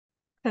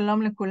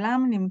שלום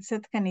לכולם,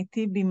 נמצאת כאן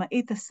איתי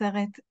במאית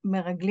הסרט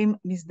מרגלים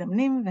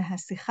מזדמנים,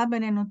 והשיחה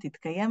בינינו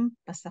תתקיים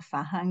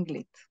בשפה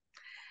האנגלית.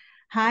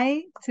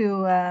 Hi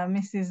to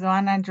Mrs.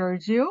 Oana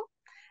Georgiou,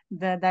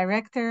 the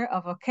director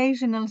of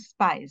Occasional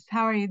Spies.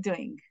 How are you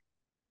doing?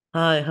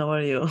 Hi, how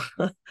are you?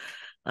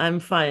 I'm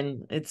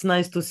fine. It's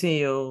nice to see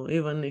you,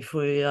 even if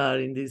we are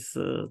in these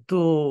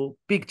two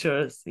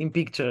pictures,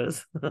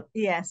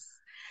 Yes.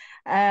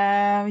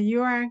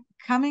 You are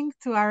coming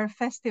to our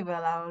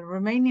festival, our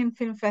Romanian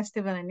Film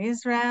Festival in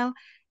Israel,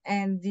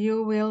 and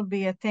you will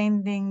be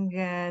attending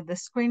the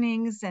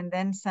screenings and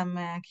then some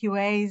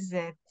QAs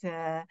at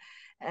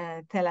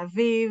Tel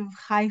Aviv,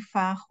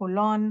 Haifa,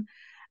 Holon.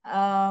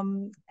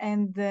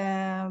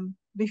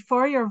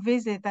 Before your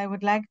visit, I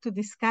would like to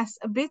discuss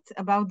a bit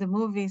about the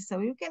movie, so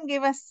you can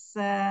give us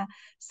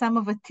some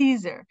of a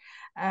teaser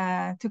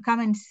to come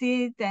and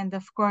see it and,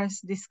 of course,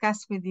 discuss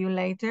with you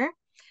later.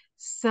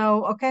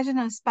 So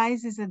Occasional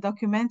Spies is a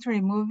documentary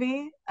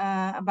movie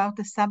about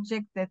a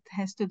subject that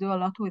has to do a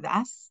lot with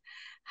us.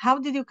 How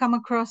did you come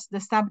across the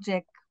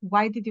subject?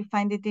 Why did you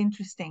find it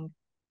interesting?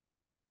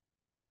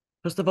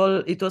 First of all,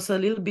 it was a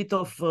little bit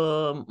of,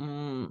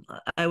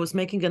 I was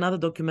making another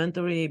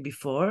documentary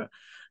before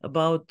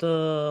about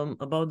the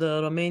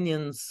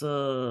Romanians'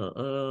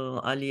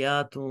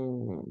 aliyah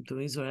to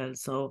Israel.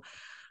 So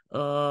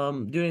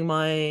during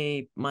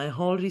my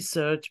whole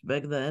research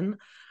back then,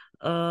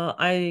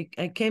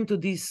 I came to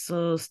this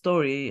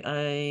story.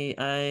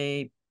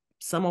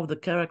 Some of the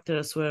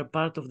characters were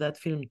part of that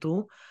film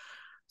too,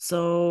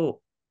 so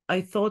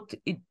I thought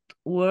it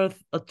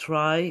worth a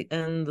try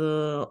and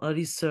a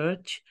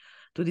research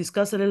to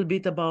discuss a little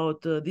bit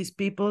about these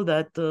people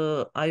that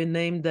I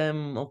named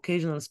them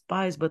occasional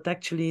spies, but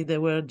actually they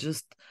were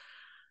just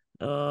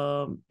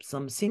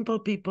some simple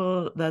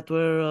people that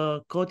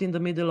were caught in the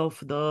middle of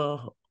the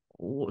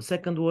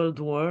Second World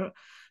War.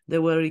 They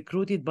were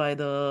recruited by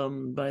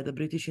the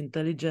British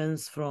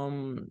intelligence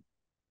from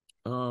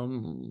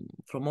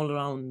all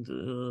around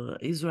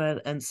Israel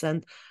and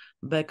sent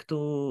back to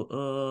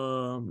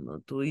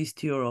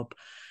East Europe.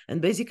 And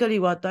basically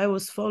what I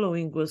was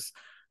following was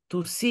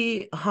to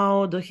see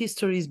how the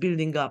history is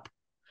building up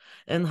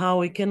and how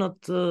we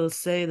cannot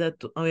say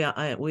that, oh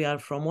yeah, we are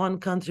from one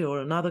country or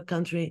another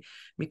country,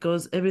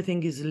 because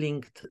everything is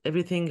linked,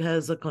 everything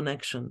has a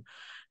connection.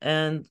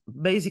 And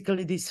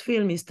basically this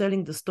film is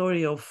telling the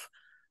story of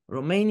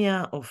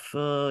Romania, of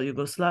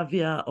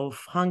Yugoslavia, of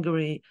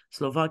Hungary,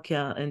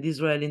 Slovakia, and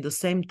Israel in the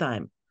same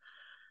time.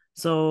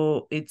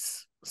 So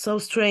it's so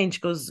strange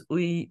because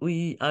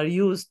we are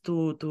used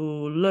to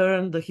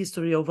learn the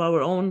history of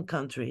our own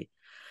country,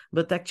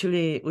 but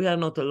actually we are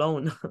not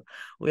alone.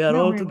 We are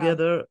all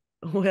together.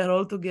 We are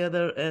all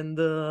together, and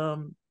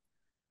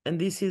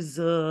this is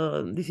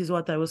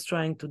what I was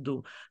trying to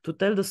do, to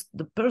tell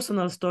the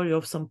personal story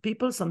of some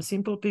people, some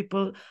simple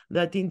people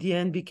that in the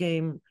end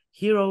became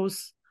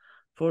heroes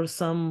for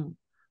some,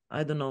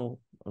 I don't know,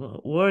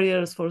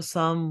 warriors for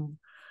some,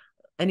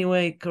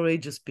 anyway,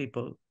 courageous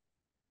people.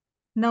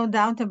 No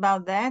doubt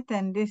about that,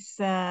 and this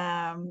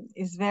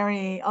is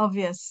very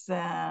obvious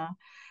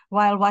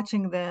while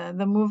watching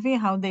the movie,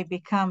 how they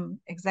become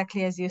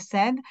exactly as you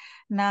said.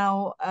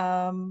 Now,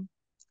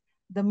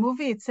 the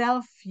movie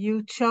itself,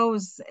 you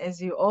chose,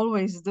 as you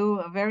always do,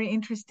 a very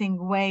interesting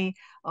way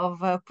of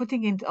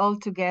putting it all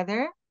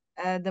together.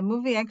 The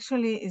movie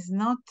actually is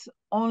not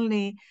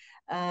only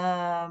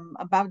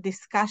about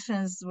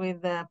discussions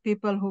with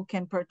people who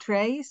can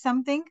portray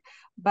something,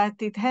 but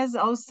it has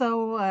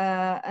also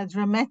a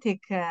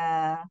dramatic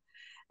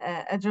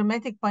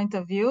point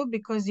of view,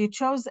 because you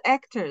chose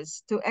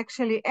actors to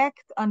actually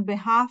act on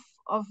behalf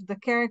of the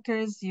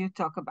characters you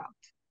talk about.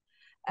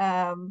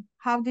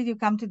 How did you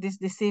come to this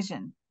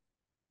decision?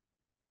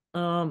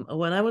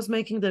 When I was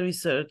making the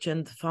research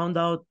and found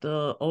out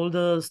all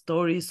the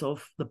stories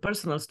of the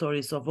personal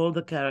stories of all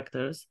the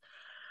characters,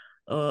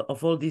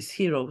 of all these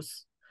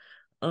heroes,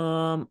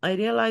 I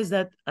realized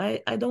that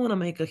I don't want to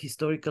make a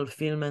historical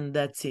film and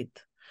that's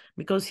it,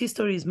 because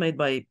history is made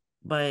by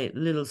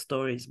little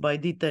stories, by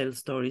detailed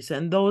stories,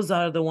 and those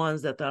are the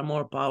ones that are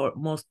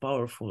most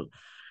powerful.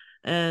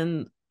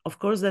 And of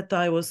course that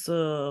I was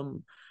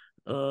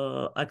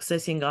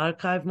accessing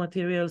archive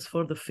materials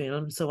for the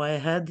film, so I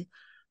had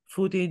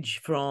footage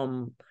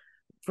from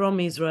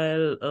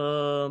Israel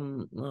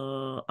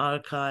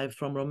archive,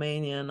 from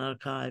Romanian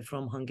archive,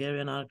 from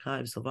Hungarian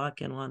archive,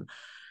 Slovakian one,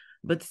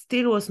 but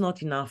still was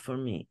not enough for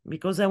me,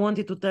 because I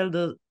wanted to tell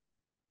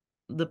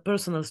the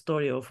personal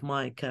story of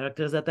my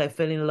characters that I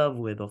fell in love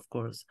with, of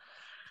course.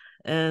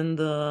 And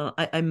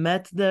I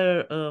met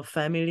their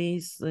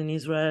families in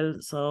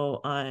Israel, so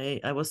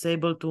I was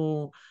able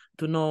to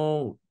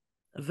know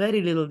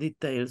very little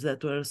details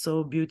that were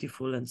so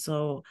beautiful and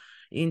so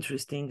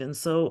interesting and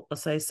so,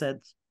 as I said,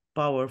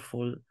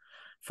 powerful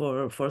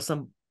for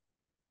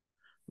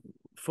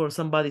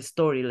somebody's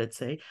story, let's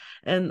say.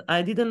 And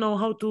I didn't know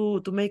how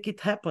to make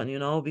it happen,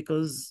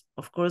 because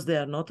of course they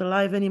are not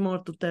alive anymore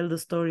to tell the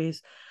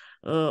stories.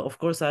 Of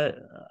course,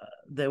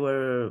 they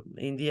were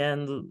in the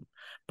end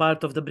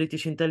part of the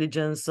British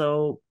intelligence,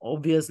 so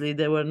obviously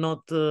they were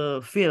not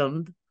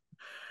filmed.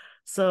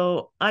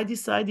 So I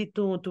decided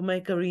to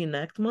make a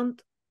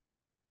reenactment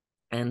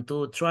and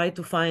to try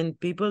to find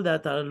people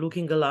that are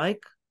looking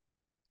alike.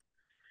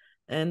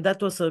 And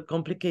that was a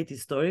complicated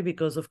story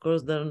because, of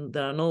course, there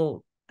are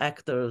no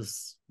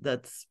actors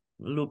that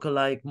look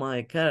alike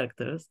my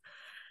characters.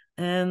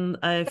 And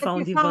I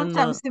But you found found even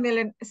some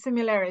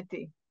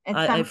similarity in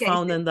some I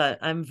found, cases. and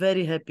I'm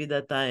very happy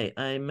that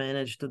I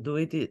managed to do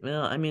it.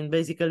 I mean,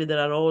 basically, there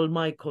are all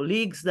my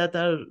colleagues that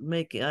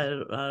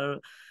are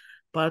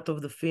part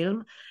of the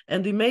film,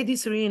 and we made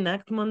this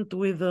reenactment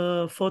with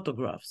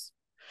photographs,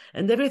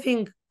 and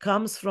everything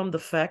comes from the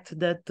fact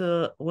that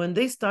when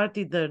they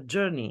started their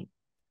journey,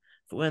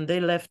 when they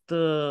left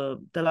Tel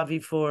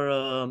Aviv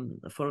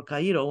for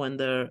Cairo, when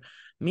their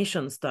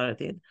mission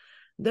started,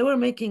 they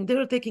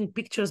were taking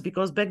pictures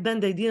because back then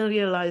they didn't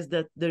realize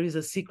that there is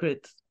a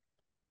secret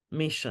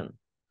mission,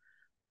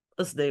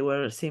 as they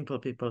were simple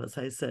people, as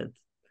I said,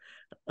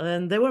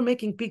 and they were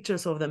making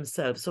pictures of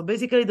themselves. So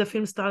basically the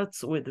film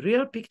starts with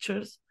real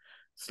pictures,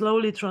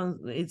 slowly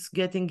it's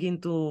getting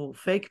into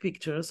fake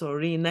pictures or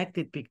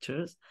reenacted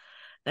pictures,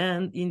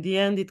 and in the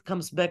end it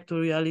comes back to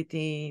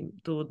reality,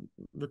 to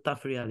the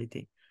tough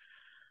reality.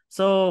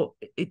 So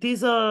it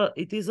is a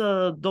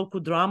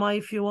docudrama,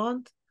 if you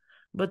want,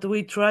 but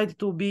we tried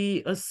to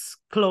be as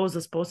close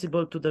as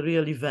possible to the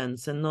real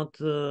events and not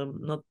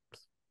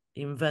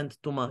invent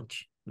too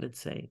much, let's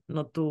say,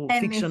 not to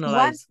And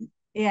fictionalize.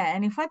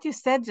 if what you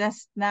said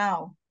just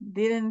now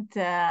didn't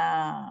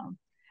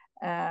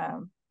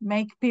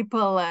make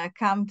people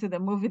come to the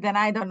movie, then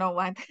I don't know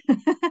what.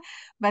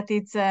 But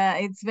it's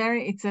a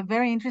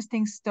very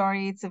interesting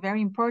story. It's a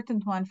very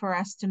important one for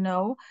us to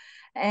know,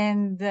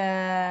 and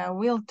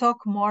we'll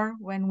talk more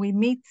when we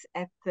meet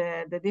at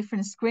the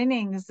different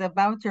screenings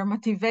about your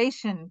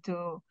motivation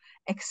to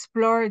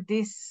explore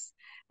this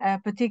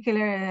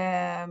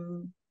particular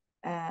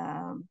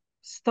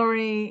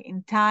story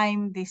in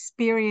time, this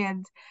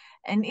period,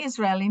 and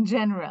Israel in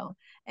general,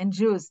 and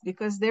Jews,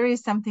 because there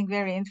is something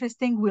very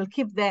interesting. We'll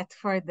keep that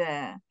for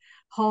the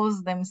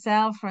halls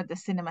themselves, for the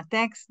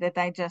Cinematheques that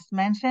I just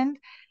mentioned.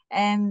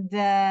 And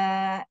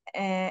at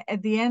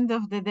the end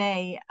of the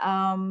day,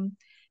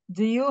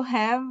 do you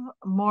have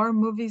more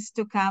movies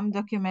to come,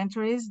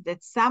 documentaries,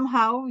 that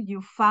somehow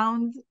you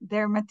found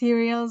their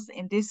materials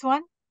in this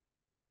one?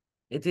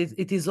 It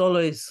is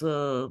always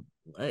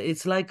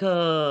it's like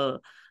a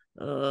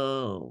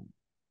uh,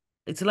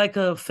 it's like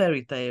a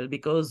fairy tale,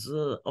 because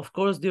of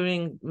course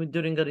during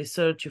the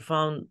research you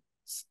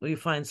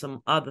find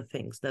some other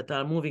things that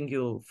are moving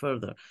you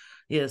further.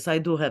 Yes, I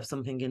do have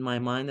something in my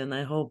mind, and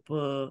I hope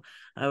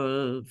I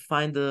will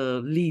find a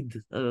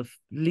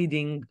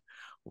leading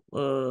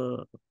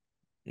little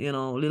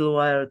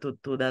wire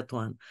to that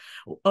one.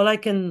 All I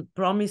can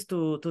promise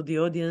to the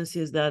audience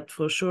is that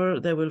for sure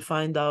they will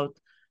find out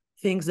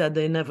things that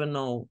they never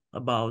know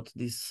about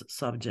this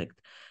subject.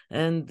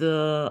 And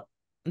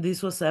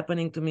this was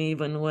happening to me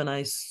even when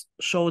I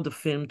showed the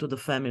film to the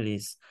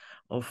families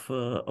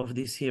of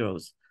these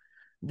heroes.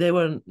 They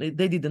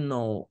didn't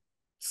know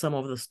some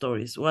of the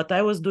stories. What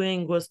I was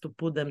doing was to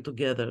put them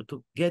together,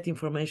 to get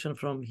information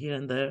from here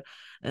and there,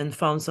 and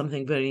found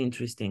something very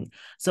interesting.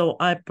 So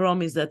I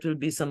promise that will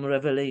be some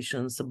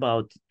revelations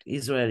about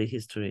Israeli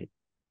history.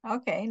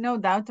 Okay, no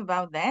doubt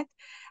about that.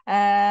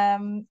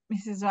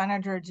 Mrs. Joanna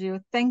Georgiou,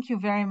 thank you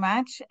very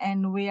much,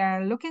 and we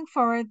are looking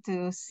forward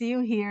to see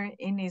you here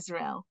in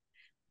Israel.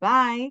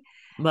 ביי.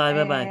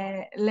 ביי ביי.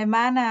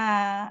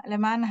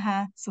 למען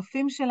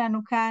הצופים שלנו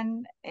כאן,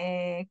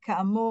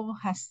 כאמור,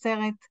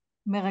 הסרט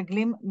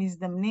מרגלים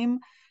מזדמנים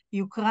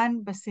יוקרן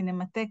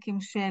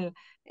בסינמטקים של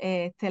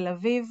תל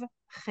אביב,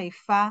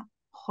 חיפה,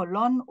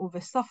 חולון,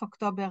 ובסוף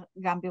אוקטובר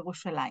גם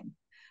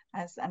בירושלים.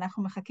 אז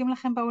אנחנו מחכים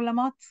לכם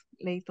באולמות,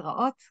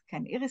 להתראות.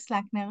 כאן איריס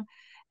לקנר,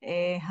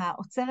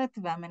 האוצרת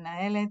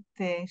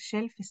והמנהלת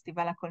של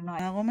פסטיבל הקולנוע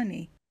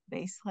הרומני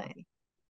בישראל.